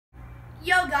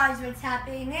Yo guys, what's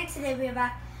happening? And today we are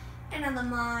back in another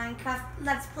Minecraft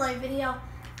Let's Play video,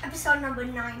 episode number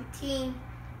 19.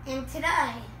 And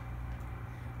today,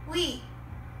 we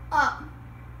are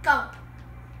going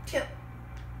to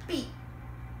be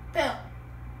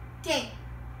building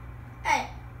a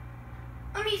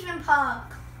amusement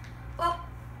park. Well,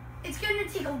 it's going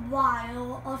to take a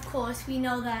while, of course, we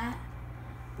know that.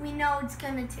 We know it's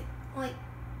going to take like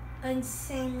an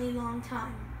insanely long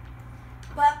time.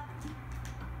 But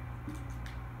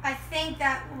I think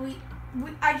that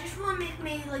I just want to make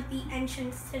maybe like the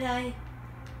entrance today,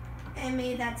 and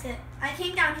maybe that's it. I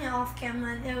came down here off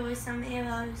camera. There was some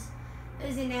arrows.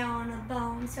 There's an arrow on a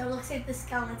bone, so it looks like the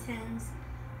skeletons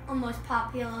are most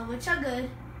popular, which are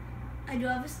good. I do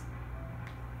have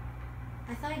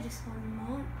I thought I just saw a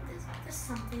remote. There's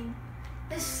something.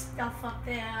 There's stuff up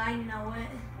there. I know it.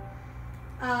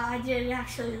 I did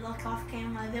actually look off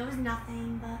camera. There was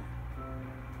nothing,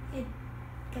 but it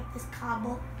got this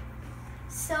cobble.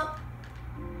 So,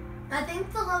 I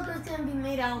think the logo is going to be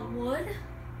made out of wood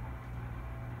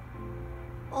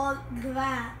or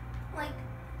grass. Like,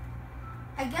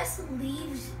 I guess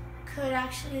leaves could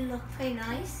actually look pretty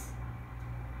nice.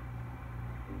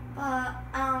 But,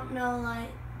 I don't know,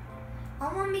 like,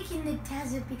 I want to make it in the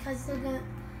desert because then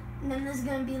there's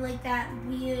going to be like that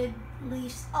weird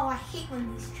leaves. Oh, I hate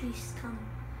when these trees come.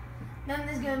 Then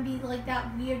there's going to be like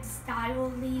that weird style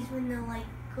of leaves when they're like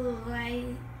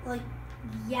gray, like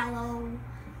yellow,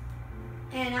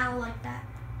 and I don't like that.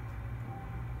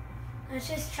 Let's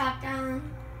just chop down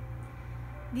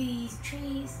these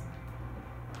trees.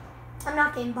 I'm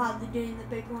not getting bothered doing the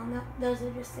big one. Those are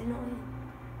just annoying.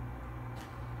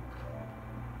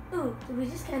 Ooh, did we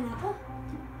just get an apple?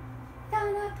 Got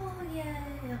an apple, yay,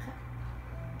 okay.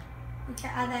 We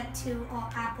can add that to all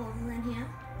apples in here.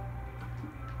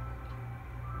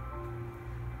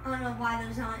 I don't know why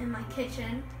those aren't in my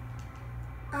kitchen.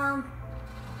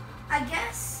 I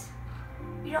guess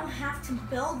you don't have to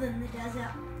build in the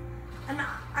desert.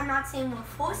 I'm not saying we're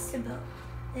forced to build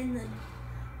in the.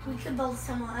 We could build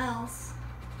somewhere else.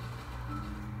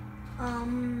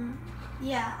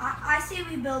 Yeah, I say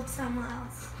we build somewhere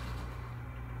else.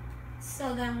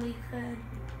 So then we could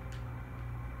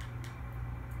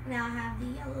now have the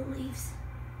yellow leaves.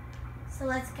 So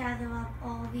let's gather up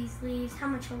all of these leaves. How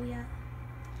much are we at?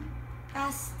 A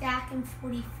stack and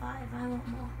 45. I want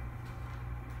more.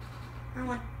 I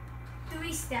want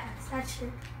 3 stacks. That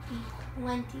should be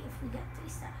plenty if we get 3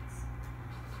 stacks.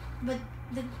 But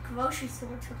the grocery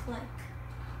store took like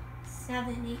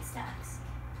 7, 8 stacks.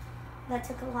 That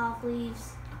took a lot of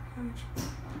leaves. How much?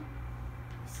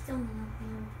 Still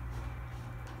nothing.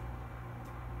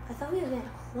 I thought we were getting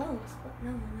close, but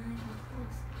no, we're not even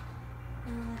close.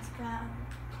 Now let's grab.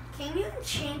 Can you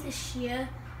enchant a shear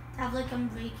to have like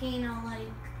unbreaking or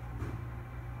like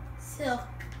silk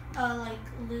or like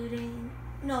looting?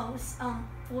 No,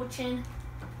 fortune.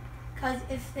 Cause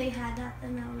if they had that,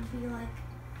 then that would be like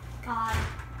God.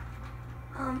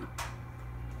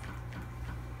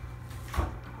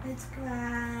 Let's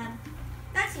grab.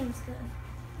 That seems good.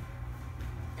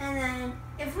 And then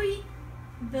if we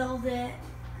build it,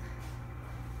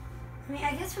 I mean,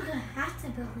 I guess we're gonna have to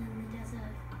build it in the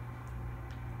desert,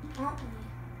 aren't we?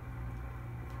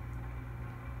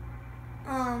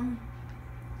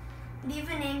 Leave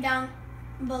a name down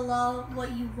below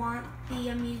what you want the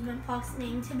amusement park's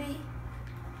name to be,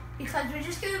 because we're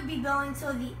just gonna be going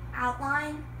to the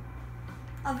outline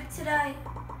of it today,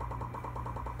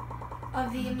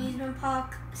 of the amusement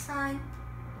park sign.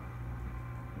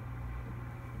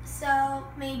 So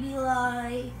maybe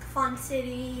like Fun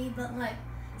City, but like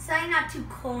something not too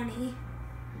corny.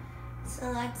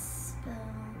 So let's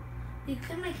spell. We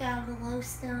could make it out of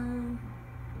glowstone.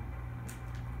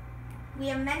 We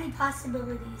have many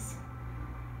possibilities.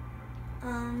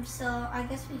 So I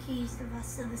guess we could use the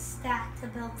rest of the stack to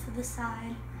build to the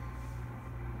side.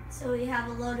 So we have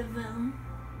a load of room.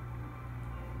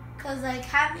 Cause like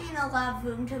having a lot of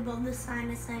room to build the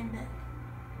sign is something big.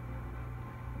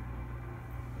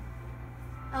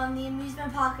 The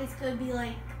amusement park is gonna be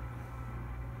like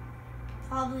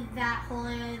probably that whole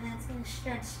area that's gonna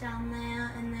stretch down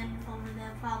there and then over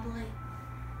there probably.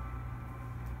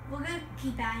 We're gonna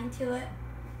keep adding to it.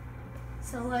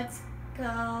 So let's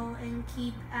go and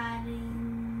keep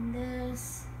adding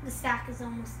this. The stack is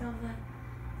almost over.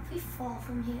 If we fall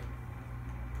from here.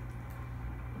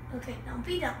 Okay, don't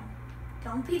be dumb.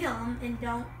 Don't be dumb and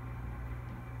don't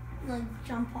like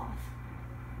jump off.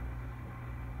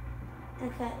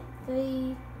 Okay,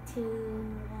 3, 2,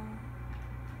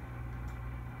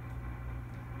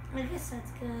 1. I guess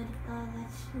that's good.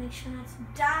 Let's make sure not to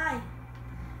die.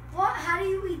 What? How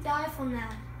do we die from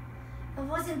that? It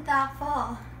wasn't that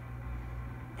far.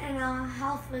 And our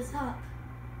health was up.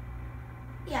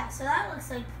 Yeah, so that looks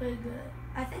like pretty good.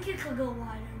 I think it could go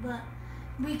wider, but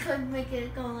we could make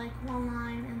it go like one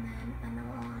line and then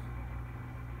another line.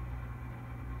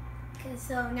 Okay,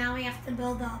 so now we have to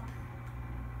build up.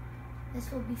 This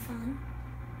will be fun.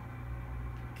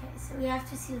 Okay, so we have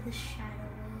to see what the shadow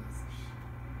is.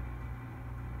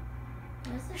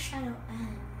 Where's the shadow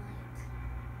end? Like,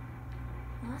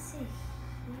 I want to say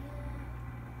here.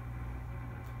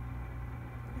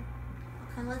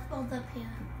 Okay, let's build up here.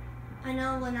 I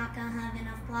know we're not gonna have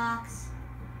enough blocks.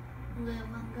 We're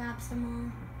gonna grab some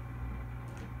more.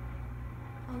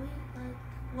 Are we like,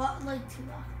 what, like 2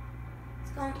 blocks?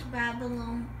 Let's go and grab a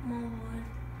little more wood.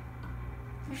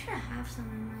 I should have some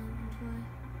in my inventory.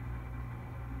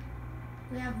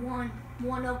 We have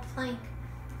one oak plank.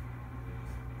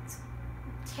 It's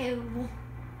terrible.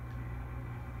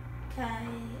 Okay,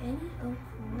 any oak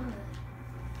wood?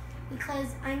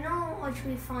 Because I know our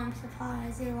tree farm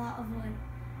supplies a lot of wood,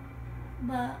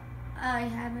 but I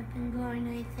haven't been growing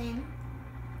anything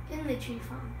in the tree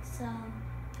farm, so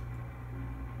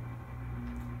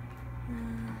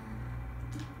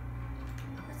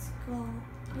let's go.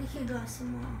 We could go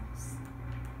some more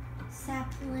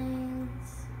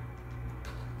saplings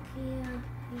here,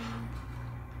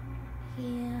 there,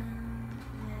 and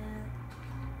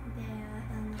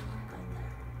then right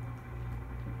there.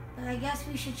 But I guess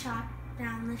we should chop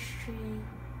down this tree.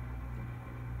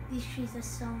 These trees are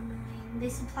so annoying. They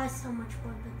supply so much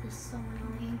wood, but they're so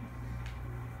annoying.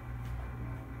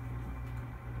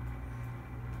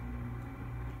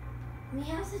 I mean,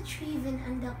 how does a tree even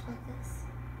end up like this?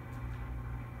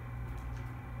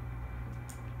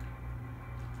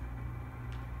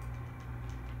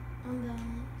 I'm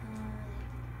going,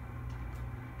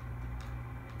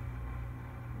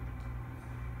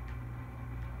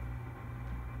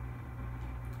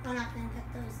 I'm not going to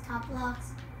get those top blocks.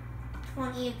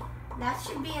 20, that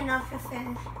should be enough to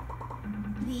finish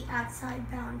the outside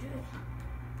boundary.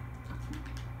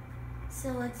 So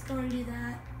let's go and do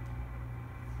that.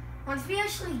 Once we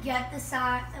actually get the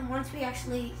side, and once we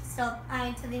actually start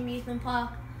adding to the amusement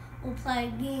park, we'll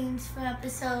play games for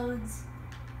episodes.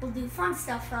 We'll do fun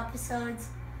stuff for episodes.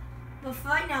 But for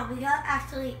right now, we gotta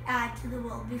actually add to the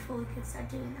world before we can start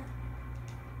doing that.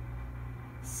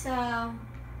 So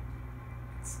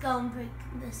let's go and break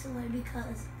this away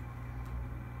because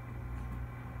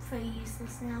it's pretty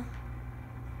useless now.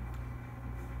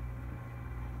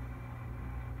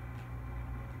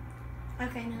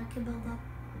 Okay, now I can build up.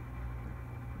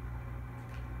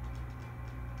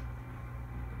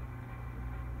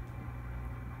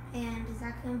 And is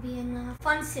that going to be enough?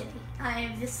 Fun City. I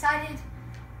have decided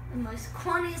the most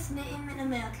corniest name in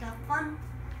America. Fun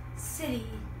City.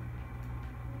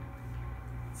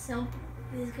 So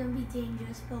it's going to be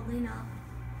dangerous building up.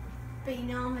 But you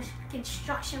know, I'm a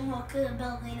construction worker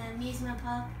building an amusement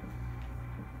park.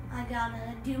 I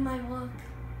gotta do my work.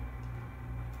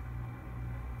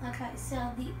 Okay,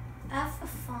 so the F for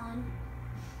fun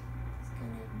is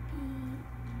gonna be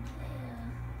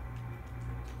there.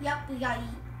 Yep, we got E.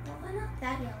 Well, why not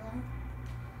that yellow?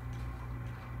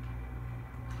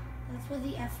 That's where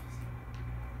the F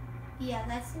is. Yeah,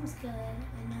 that seems good.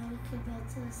 And now we can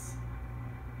build this.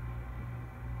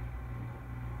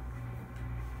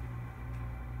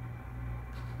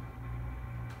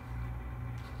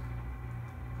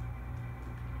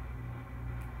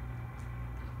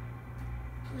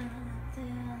 No, not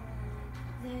there,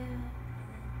 there,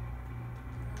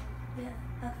 there.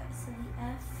 Okay, so the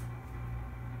F.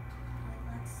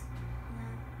 Let's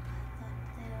not put that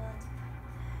there. Let's put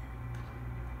that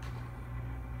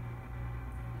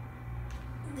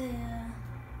there.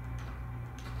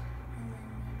 And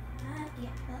then maybe that.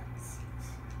 Yeah, that seems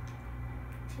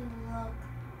to look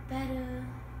better.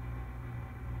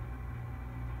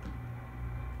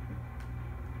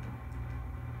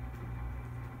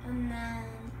 And then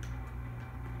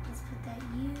let's put that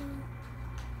U.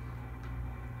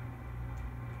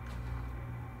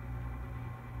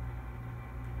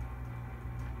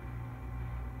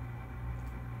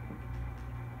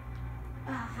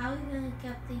 How are we gonna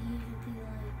get the U to be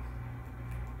like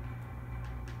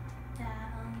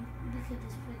that? We could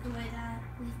just pick away that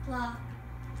leaf block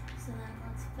so that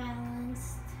looks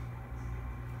balanced.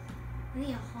 We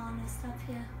need a harness up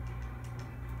here.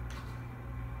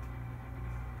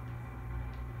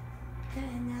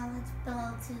 Okay, now let's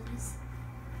build to this,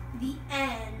 the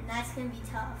end. That's gonna be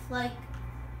tough. Like,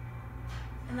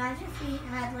 imagine if we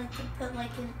had like to put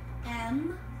like an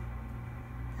M.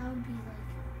 That would be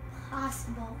like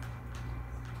possible.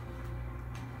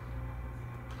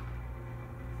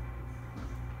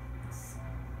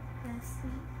 This.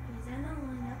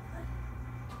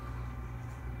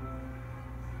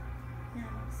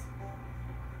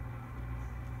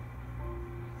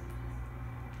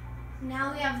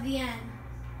 Now we have the end.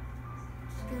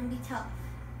 It's gonna be tough.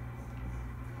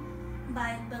 But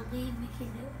I believe we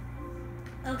can do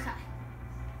it. Okay.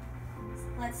 So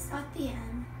let's start the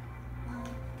end.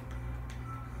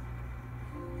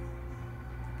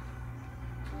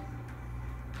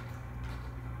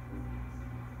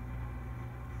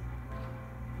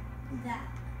 That.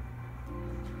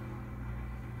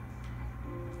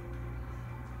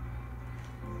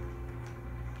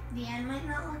 The end might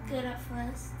not look good at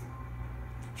first.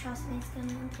 Trust me, it's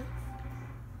gonna improve.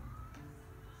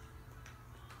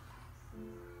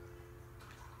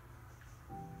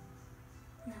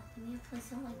 No, we need to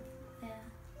place it like there.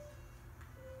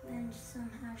 Then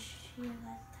somehow shear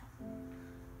that top.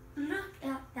 Look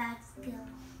at that skill.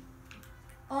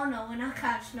 Oh no, we're not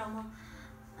catch no more.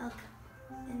 Okay.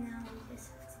 And now we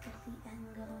just have to get the end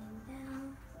going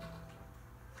down.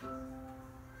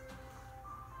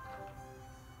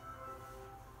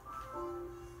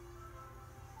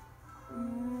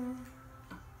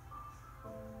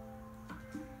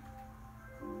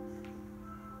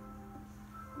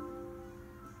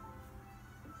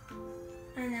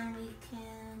 And then we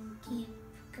can keep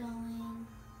going.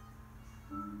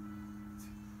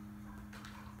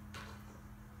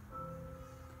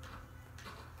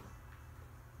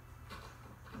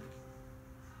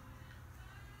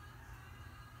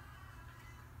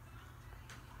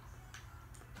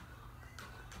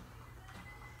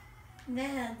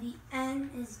 There, the end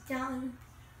is done.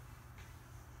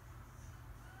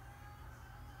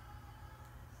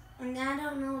 And I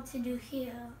don't know what to do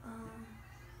here.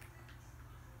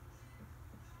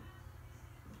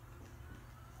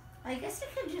 I guess it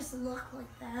could just look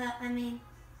like that. I mean,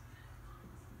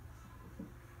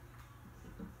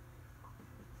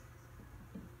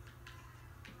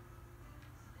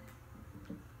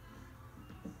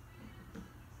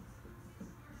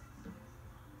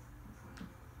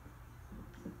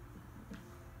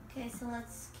 okay, so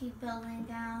let's keep building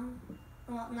down.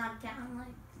 Well, not down,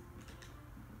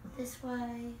 like this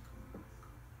way.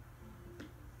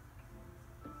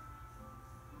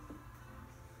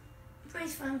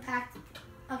 Brace for impact.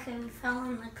 Okay, we fell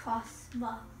on the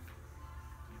crossbar.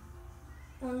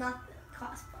 Well, not the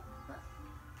crossbar, but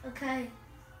okay.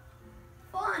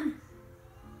 Fun.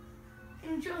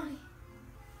 Enjoy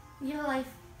your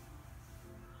life.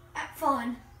 Have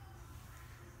fun.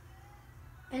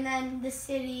 And then the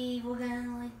city, we're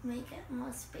gonna like make it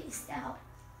more spaced out.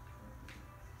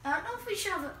 I don't know if we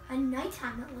should have a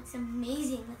nighttime that looks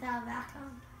amazing without a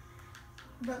background.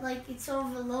 But like it's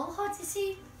over a little hard to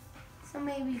see. So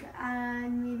maybe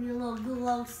add maybe a little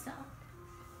glow stuff.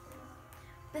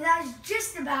 But that's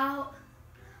just about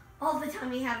all the time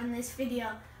we have in this video.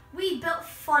 We built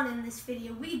fun in this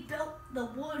video. We built the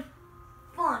wood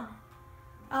fun.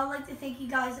 I would like to thank you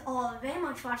guys all very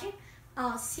much for watching.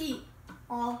 I'll see you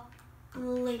all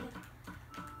later.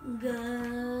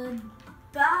 Goodbye.